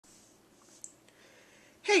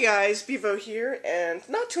Hey guys, Bevo here, and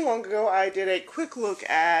not too long ago I did a quick look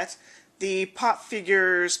at the pop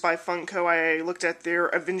figures by Funko. I looked at their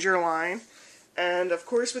Avenger line, and of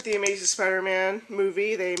course with the Amazing Spider-Man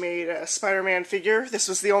movie they made a Spider-Man figure. This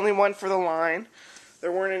was the only one for the line.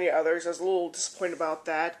 There weren't any others. I was a little disappointed about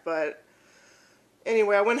that, but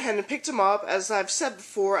anyway, I went ahead and picked him up. As I've said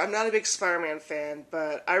before, I'm not a big Spider-Man fan,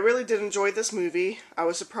 but I really did enjoy this movie. I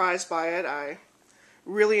was surprised by it. I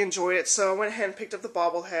really enjoyed it, so I went ahead and picked up the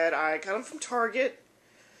Bobblehead. I got him from Target.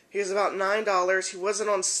 He was about $9. He wasn't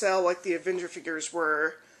on sale like the Avenger figures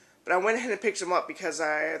were, but I went ahead and picked him up because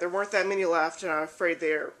there weren't that many left, and I'm afraid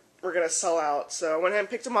they were going to sell out. So I went ahead and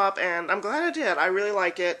picked him up, and I'm glad I did. I really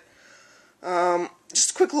like it. Just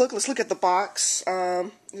a quick look. Let's look at the box.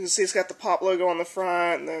 You can see it's got the Pop logo on the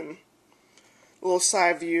front, and then a little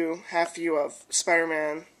side view, half view of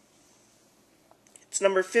Spider-Man. It's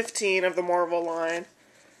number 15 of the Marvel line.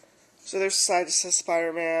 So there's the side that says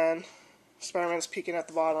Spider-Man. Spider-Man's peeking at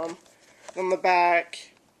the bottom. On the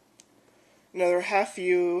back, another half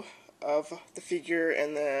view of the figure,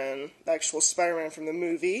 and then the actual Spider-Man from the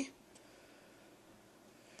movie.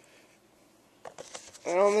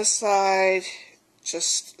 And on this side,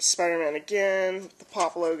 just Spider-Man again, the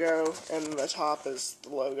Pop logo, and the top is the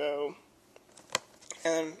logo,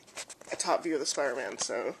 and a top view of the Spider-Man.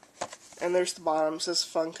 So, and there's the bottom, it says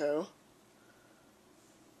Funko.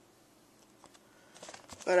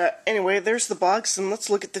 But anyway, there's the box, and let's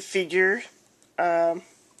look at the figure. About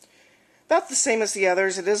the same as the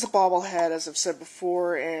others. It is a bobblehead, as I've said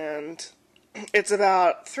before, and it's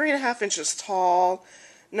about 3.5 inches tall.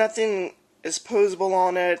 Nothing is posable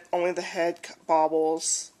on it, only the head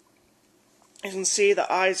bobbles. You can see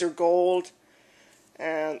the eyes are gold,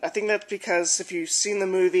 and I think that's because if you've seen the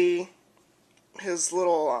movie, his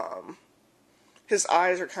little, his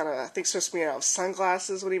eyes are kind of, I think, supposed to be out of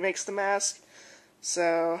sunglasses when he makes the mask.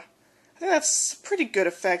 So, I think that's a pretty good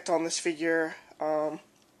effect on this figure.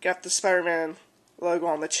 Got the Spider-Man logo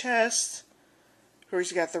on the chest. Of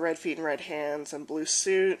course, you got the red feet and red hands and blue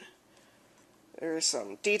suit. There's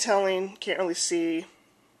some detailing, can't really see.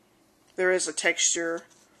 There is a texture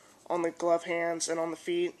on the glove hands and on the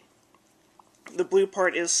feet. The blue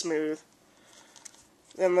part is smooth.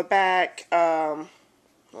 Then the back, I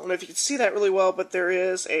don't know if you can see that really well, but there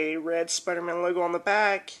is a red Spider-Man logo on the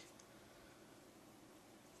back.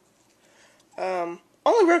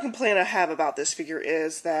 Only real complaint I have about this figure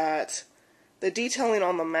is that the detailing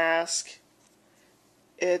on the mask,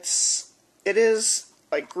 it is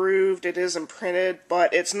like grooved, it is imprinted,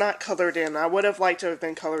 but it's not colored in. I would have liked to have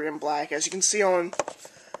been colored in black. As you can see on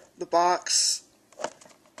the box,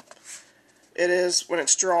 it is, when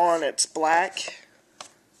it's drawn, it's black.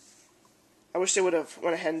 I wish they would have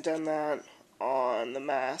went ahead and done that on the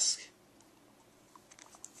mask.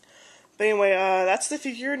 But anyway, that's the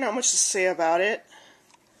figure. Not much to say about it.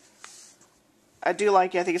 I do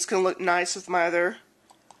like it. I think it's going to look nice with my other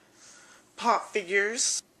pop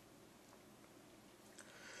figures.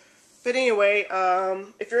 But anyway,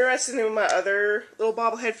 if you're interested in my other little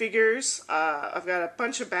bobblehead figures, I've got a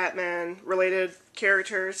bunch of Batman-related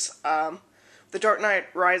characters. The Dark Knight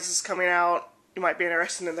Rises coming out. You might be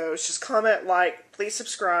interested in those. Just comment, like, please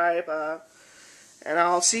subscribe, and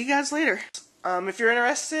I'll see you guys later. If you're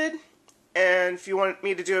interested, and if you want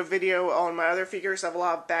me to do a video on my other figures, I have a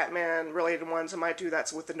lot of Batman-related ones. I might do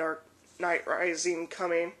that with the Dark Knight Rising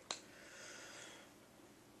coming.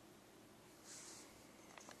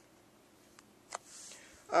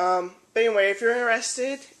 But anyway, if you're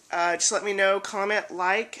interested, just let me know, comment,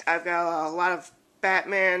 like. I've got a lot of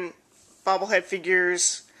Batman bobblehead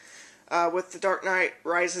figures with the Dark Knight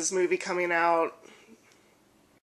Rises movie coming out.